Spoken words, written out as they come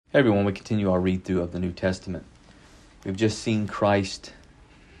Hey everyone, we continue our read through of the New Testament. We've just seen Christ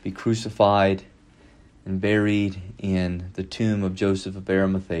be crucified and buried in the tomb of Joseph of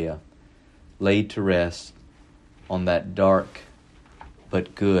Arimathea, laid to rest on that dark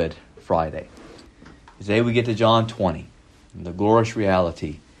but good Friday. Today we get to John 20, and the glorious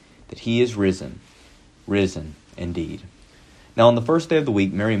reality that he is risen indeed. Now on the first day of the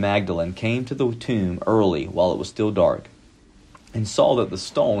week, Mary Magdalene came to the tomb early while it was still dark, and saw that the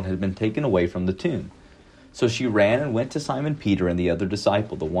stone had been taken away from the tomb. So she ran and went to Simon Peter and the other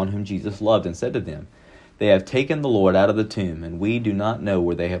disciple, the one whom Jesus loved, and said to them, "They have taken the Lord out of the tomb, and we do not know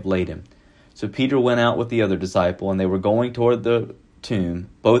where they have laid him." So Peter went out with the other disciple, and they were going toward the tomb.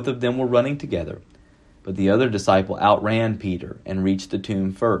 Both of them were running together. But the other disciple outran Peter and reached the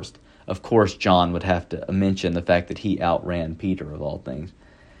tomb first. Of course, John would have to mention the fact that he outran Peter, of all things.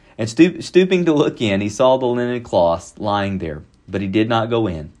 And stooping to look in, he saw the linen cloths lying there, but he did not go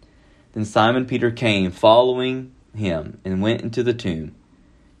in. Then Simon Peter came, following him, and went into the tomb.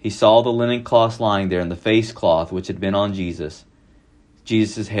 He saw the linen cloths lying there, and the face cloth which had been on Jesus'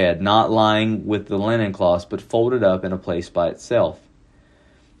 head, not lying with the linen cloths, but folded up in a place by itself.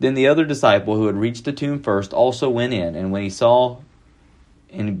 Then the other disciple, who had reached the tomb first, also went in, and when he saw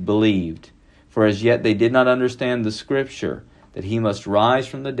and believed, for as yet they did not understand the scripture, that he must rise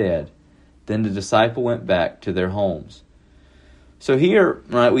from the dead, then the disciple went back to their homes. So here,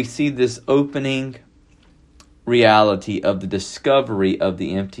 right, we see this opening reality of the discovery of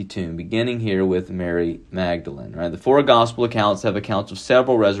the empty tomb, beginning here with Mary Magdalene. Right, the four gospel accounts have accounts of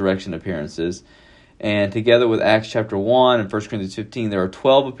several resurrection appearances, and together with Acts chapter 1 and 1 Corinthians 15, there are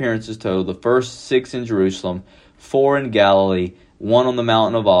 12 appearances total. The first 6 in Jerusalem, 4 in Galilee, 1 on the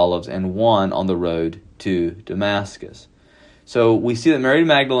Mountain of Olives, and 1 on the road to Damascus. So we see that Mary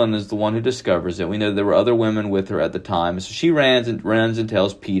Magdalene is the one who discovers it. We know there were other women with her at the time. So she runs and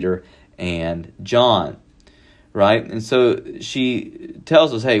tells Peter and John, right? And so she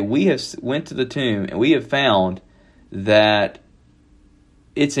tells us, hey, we have went to the tomb and we have found that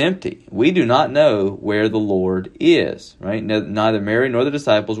it's empty. We do not know where the Lord is, right? Neither Mary nor the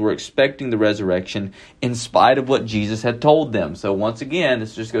disciples were expecting the resurrection in spite of what Jesus had told them. So once again,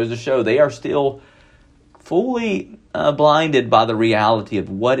 this just goes to show they are still fully blinded by the reality of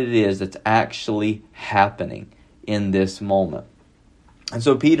what it is that's actually happening in this moment. And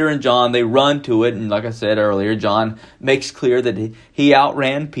so Peter and John, they run to it. And like I said earlier, John makes clear that he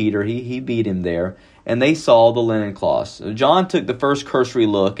outran Peter. He beat him there. And they saw the linen cloths. So John took the first cursory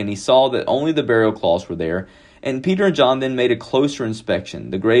look, and he saw that only the burial cloths were there. And Peter and John then made a closer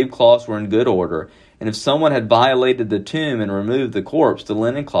inspection. The grave cloths were in good order. And if someone had violated the tomb and removed the corpse, the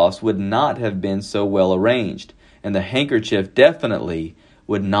linen cloths would not have been so well arranged. And the handkerchief definitely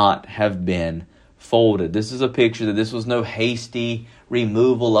would not have been folded. This is a picture that this was no hasty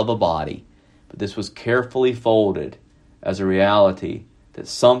removal of a body, but this was carefully folded as a reality that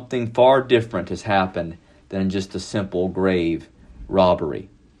something far different has happened than just a simple grave robbery.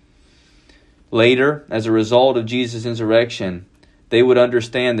 Later, as a result of Jesus' resurrection, they would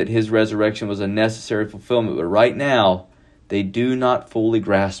understand that his resurrection was a necessary fulfillment. But right now, they do not fully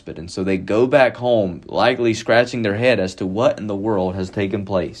grasp it. And so they go back home, likely scratching their head as to what in the world has taken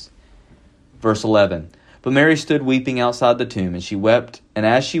place. Verse 11, "But Mary stood weeping outside the tomb, and she wept. And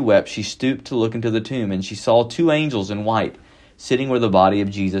as she wept, she stooped to look into the tomb, and she saw 2 angels in white, sitting where the body of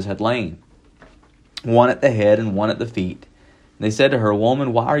Jesus had lain, one at the head and one at the feet. And they said to her,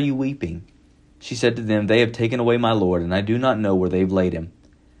 'Woman, why are you weeping?' She said to them, 'They have taken away my Lord, and I do not know where they've laid him.'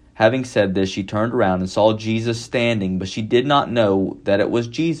 Having said this, she turned around and saw Jesus standing, but she did not know that it was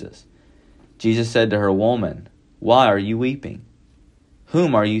Jesus. Jesus said to her, 'Woman, why are you weeping?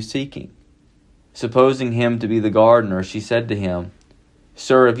 Whom are you seeking?' Supposing him to be the gardener, she said to him,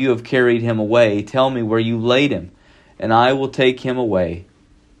 'Sir, if you have carried him away, tell me where you laid him, and I will take him away.'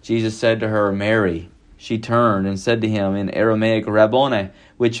 Jesus said to her, 'Mary.' She turned and said to him in Aramaic, 'Rabboni,'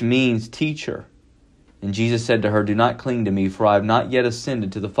 which means teacher. And Jesus said to her, 'Do not cling to me, for I have not yet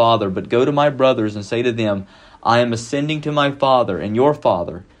ascended to the Father, but go to my brothers and say to them, I am ascending to my Father and your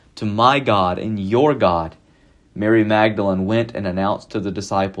Father, to my God and your God.' Mary Magdalene went and announced to the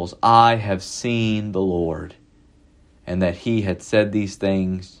disciples, 'I have seen the Lord,' and that he had said these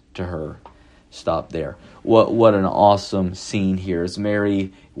things to her." Stop there. What an awesome scene here as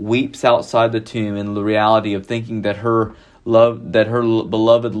Mary weeps outside the tomb in the reality of thinking that her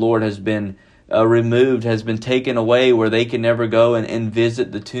beloved Lord has been removed, has been taken away, where they can never go and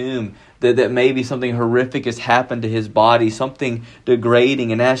visit the tomb, that maybe something horrific has happened to his body, something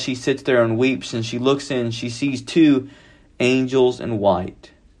degrading. And as she sits there and weeps and she looks in, she sees 2 angels in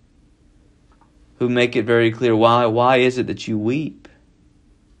white who make it very clear, why is it that you weep?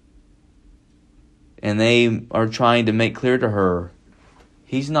 And they are trying to make clear to her,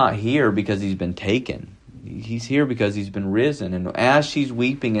 he's not here because he's been taken. He's here because he's been risen. And as she's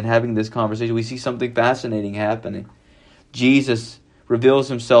weeping and having this conversation, we see something fascinating happening. Jesus reveals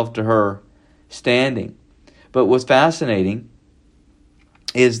himself to her standing. But what's fascinating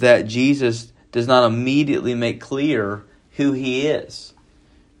is that Jesus does not immediately make clear who he is.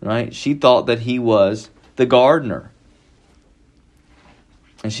 Right? She thought that he was the gardener.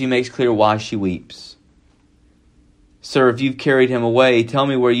 And she makes clear why she weeps. Sir, if you've carried him away, tell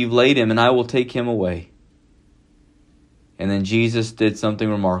me where you've laid him, and I will take him away. And then Jesus did something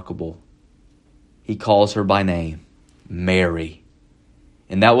remarkable. He calls her by name, Mary.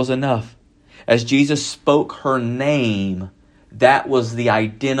 And that was enough. As Jesus spoke her name, that was the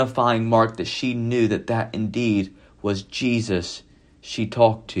identifying mark that she knew that indeed was Jesus she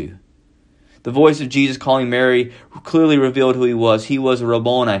talked to. The voice of Jesus calling Mary clearly revealed who he was. He was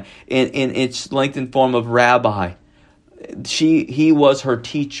Rabboni, in its lengthened form of rabbi. He was her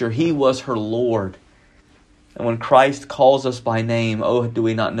teacher. He was her Lord. And when Christ calls us by name, oh, do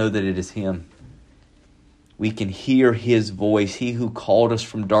we not know that it is him? We can hear his voice, he who called us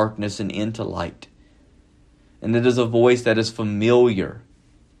from darkness and into light. And it is a voice that is familiar.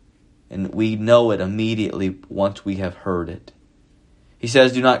 And we know it immediately once we have heard it. He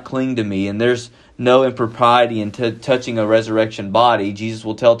says, do not cling to me. And there's no impropriety in touching a resurrection body. Jesus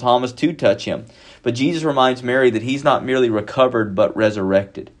will tell Thomas to touch him. But Jesus reminds Mary that he's not merely recovered, but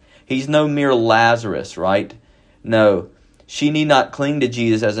resurrected. He's no mere Lazarus, right? No. She need not cling to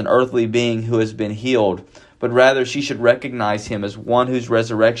Jesus as an earthly being who has been healed, but rather she should recognize him as one whose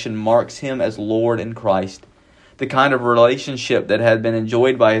resurrection marks him as Lord and Christ. The kind of relationship that had been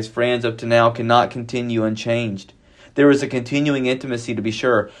enjoyed by his friends up to now cannot continue unchanged. There is a continuing intimacy, to be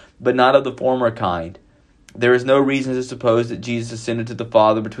sure, but not of the former kind. There is no reason to suppose that Jesus ascended to the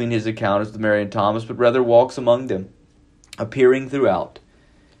Father between his encounters with Mary and Thomas, but rather walks among them, appearing throughout,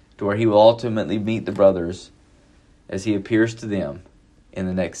 to where he will ultimately meet the brothers as he appears to them in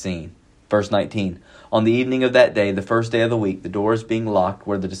the next scene. Verse 19, on the evening of that day, the first day of the week, the doors being locked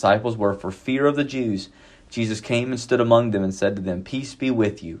where the disciples were for fear of the Jews, Jesus came and stood among them and said to them, peace be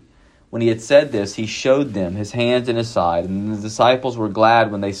with you. When he had said this, he showed them his hands and his side, and the disciples were glad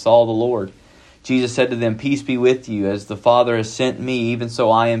when they saw the Lord. Jesus said to them, peace be with you. As the Father has sent me, even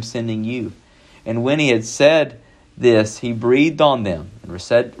so I am sending you. And when he had said this, he breathed on them and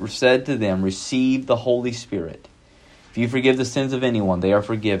said to them, receive the Holy Spirit. If you forgive the sins of anyone, they are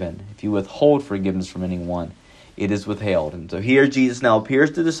forgiven. If you withhold forgiveness from anyone, it is withheld. And so here Jesus now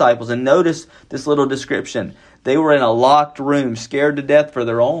appears to the disciples, and notice this little description. They were in a locked room, scared to death for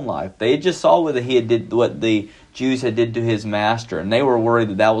their own life. They just saw what the Jews had did to his master, and they were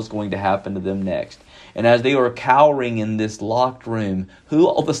worried that was going to happen to them next. And as they were cowering in this locked room, who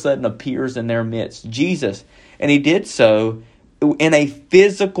all of a sudden appears in their midst? Jesus. And he did so in a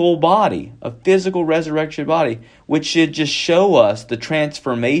physical body, a physical resurrection body, which should just show us the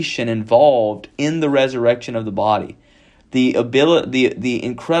transformation involved in the resurrection of the body. The ability, the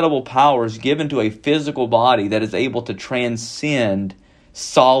incredible powers given to a physical body that is able to transcend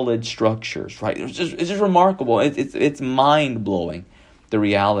solid structures, right? It's just remarkable. It's mind-blowing, the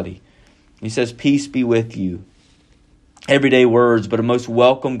reality. He says, peace be with you. Everyday words, but a most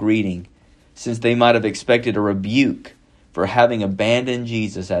welcome greeting, since they might have expected a rebuke for having abandoned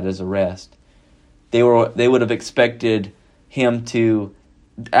Jesus at his arrest. They would have expected him to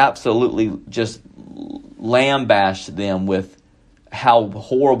absolutely just lambaste them with how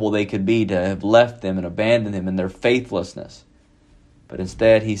horrible they could be to have left them and abandoned them in their faithlessness. But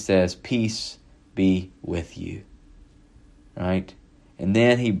instead he says, peace be with you. Right? And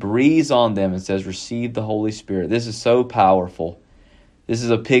then he breathes on them and says, receive the Holy Spirit. This is so powerful. This is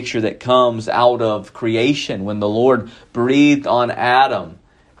a picture that comes out of creation when the Lord breathed on Adam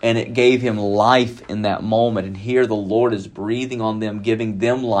and it gave him life in that moment. And here the Lord is breathing on them, giving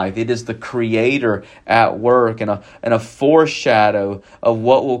them life. It is the Creator at work and a foreshadow of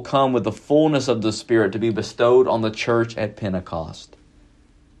what will come with the fullness of the Spirit to be bestowed on the church at Pentecost.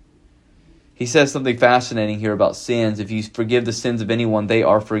 He says something fascinating here about sins. If you forgive the sins of anyone, they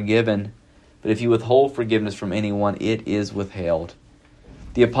are forgiven. But if you withhold forgiveness from anyone, it is withheld.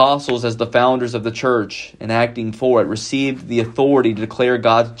 The apostles, as the founders of the church and acting for it, received the authority to declare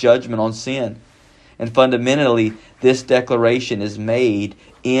God's judgment on sin. And fundamentally, this declaration is made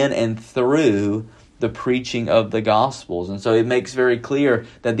in and through the preaching of the Gospels. And so it makes very clear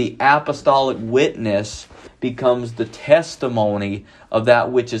that the apostolic witness becomes the testimony of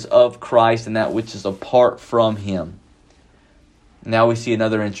that which is of Christ and that which is apart from him. Now we see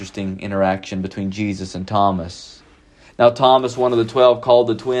another interesting interaction between Jesus and Thomas. Now Thomas, one of the 12, called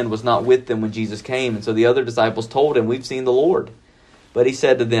the twin, was not with them when Jesus came. And so the other disciples told him, "We've seen the Lord." But he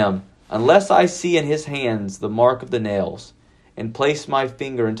said to them, "Unless I see in his hands the mark of the nails, and place my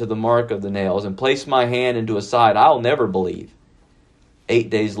finger into the mark of the nails, and place my hand into his side, I'll never believe." 8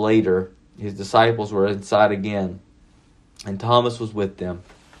 days later, his disciples were inside again, and Thomas was with them.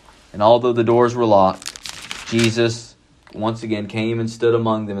 And although the doors were locked, Jesus once again came and stood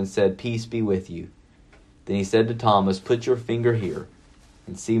among them and said, "Peace be with you." Then he said to Thomas, "Put your finger here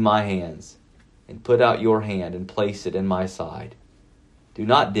and see my hands, and put out your hand and place it in my side. Do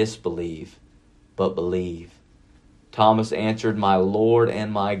not disbelieve, but believe." Thomas answered, "My Lord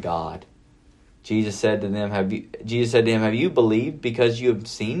and my God." Jesus said to him, "Have you believed because you have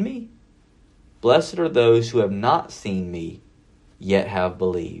seen me? Blessed are those who have not seen me, yet have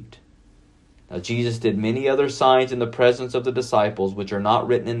believed." Now Jesus did many other signs in the presence of the disciples, which are not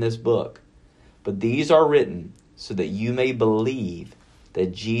written in this book. But these are written so that you may believe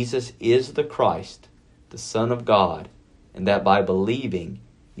that Jesus is the Christ, the Son of God, and that by believing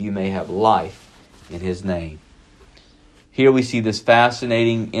you may have life in his name. Here we see this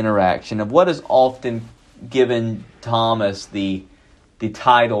fascinating interaction of what is often given Thomas the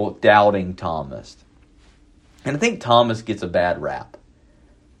title Doubting Thomas. And I think Thomas gets a bad rap.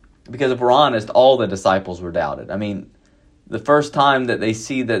 Because if we're honest, all the disciples were doubted. I mean, the first time that they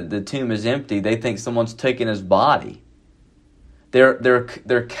see that the tomb is empty, they think someone's taken his body.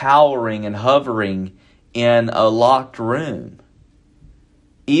 They're cowering and hovering in a locked room,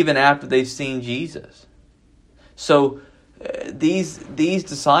 even after they've seen Jesus. So these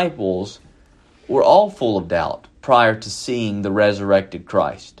disciples were all full of doubt prior to seeing the resurrected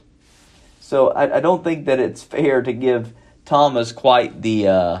Christ. So I don't think that it's fair to give Thomas quite the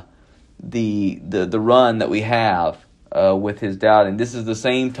run that we have with his doubting. This is the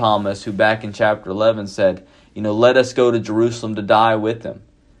same Thomas who back in chapter 11 said, "Let us go to Jerusalem to die with him."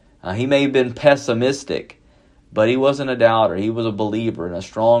 He may have been pessimistic, but he wasn't a doubter. He was a believer, and a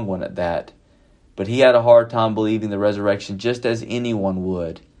strong one at that. But he had a hard time believing the resurrection, just as anyone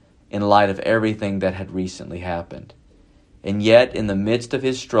would, in light of everything that had recently happened. And yet, in the midst of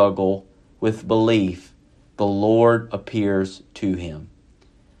his struggle with belief, the Lord appears to him.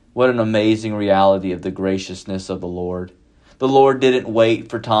 What an amazing reality of the graciousness of the Lord. The Lord didn't wait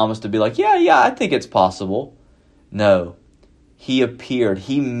for Thomas to be like, yeah, I think it's possible. No, he appeared.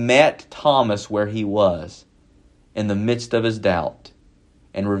 He met Thomas where he was in the midst of his doubt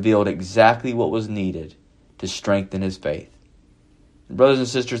and revealed exactly what was needed to strengthen his faith. And brothers and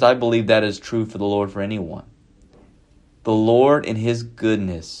sisters, I believe that is true for the Lord for anyone. The Lord in his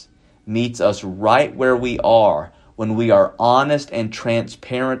goodness meets us right where we are when we are honest and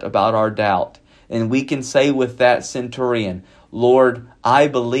transparent about our doubt. And we can say with that centurion, "Lord, I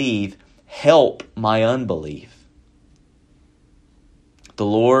believe, help my unbelief." The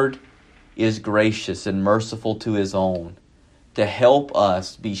Lord is gracious and merciful to his own to help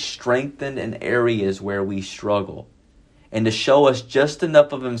us be strengthened in areas where we struggle, and to show us just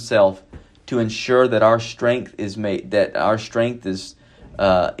enough of himself to ensure that our strength is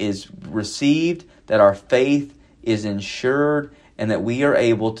received, that our faith is ensured, and that we are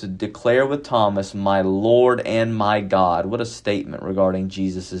able to declare with Thomas, "My Lord and my God." What a statement regarding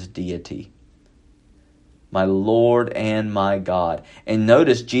Jesus' deity. My Lord and my God. And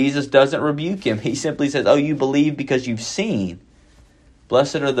notice, Jesus doesn't rebuke him. He simply says, "Oh, you believe because you've seen.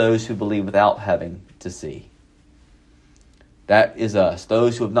 Blessed are those who believe without having to see." That is us,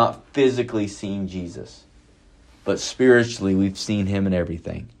 those who have not physically seen Jesus, but spiritually we've seen him in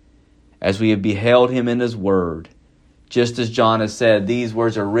everything. As we have beheld him in his word, just as John has said, these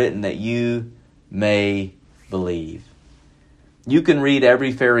words are written that you may believe. You can read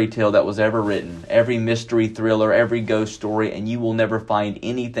every fairy tale that was ever written, every mystery thriller, every ghost story, and you will never find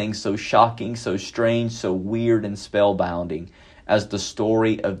anything so shocking, so strange, so weird and spellbinding as the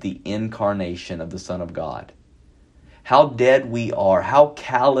story of the incarnation of the Son of God. How dead we are, how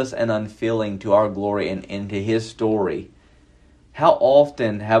callous and unfeeling to our glory and to his story. How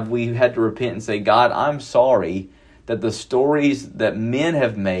often have we had to repent and say, "God, I'm sorry that the stories that men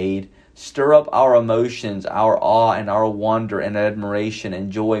have made stir up our emotions, our awe, and our wonder and admiration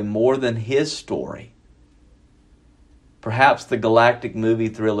and joy more than his story." Perhaps the galactic movie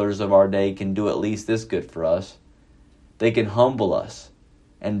thrillers of our day can do at least this good for us. They can humble us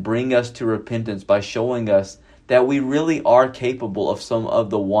and bring us to repentance by showing us that we really are capable of some of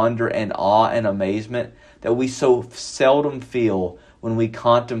the wonder and awe and amazement that we so seldom feel when we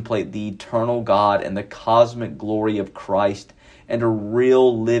contemplate the eternal God and the cosmic glory of Christ and a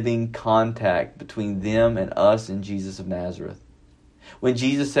real living contact between them and us and Jesus of Nazareth. When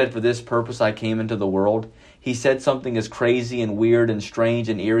Jesus said, "For this purpose I came into the world," He said something as crazy and weird and strange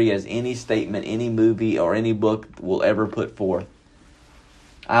and eerie as any statement, any movie, or any book will ever put forth.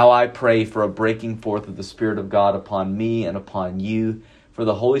 How I pray for a breaking forth of the Spirit of God upon me and upon you, for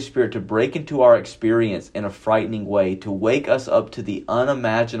the Holy Spirit to break into our experience in a frightening way, to wake us up to the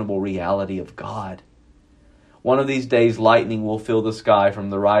unimaginable reality of God. One of these days, lightning will fill the sky from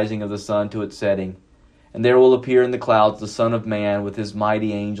the rising of the sun to its setting, and there will appear in the clouds the Son of Man with his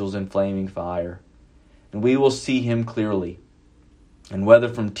mighty angels in flaming fire. And we will see him clearly. And whether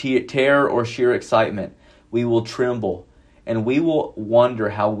from terror or sheer excitement, we will tremble, and we will wonder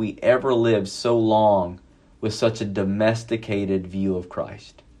how we ever lived so long with such a domesticated view of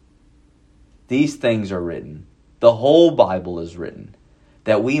Christ. These things are written. The whole Bible is written,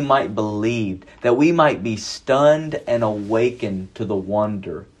 that we might believe, that we might be stunned and awakened to the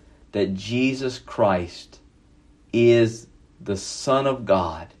wonder that Jesus Christ is the Son of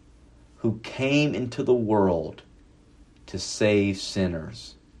God who came into the world to save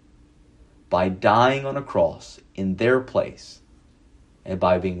sinners by dying on a cross in their place and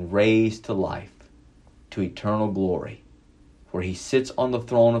by being raised to life, to eternal glory, where he sits on the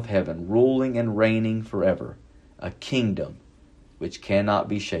throne of heaven, ruling and reigning forever, a kingdom which cannot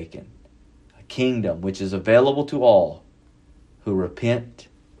be shaken, a kingdom which is available to all who repent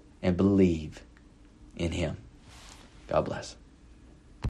and believe in him. God bless.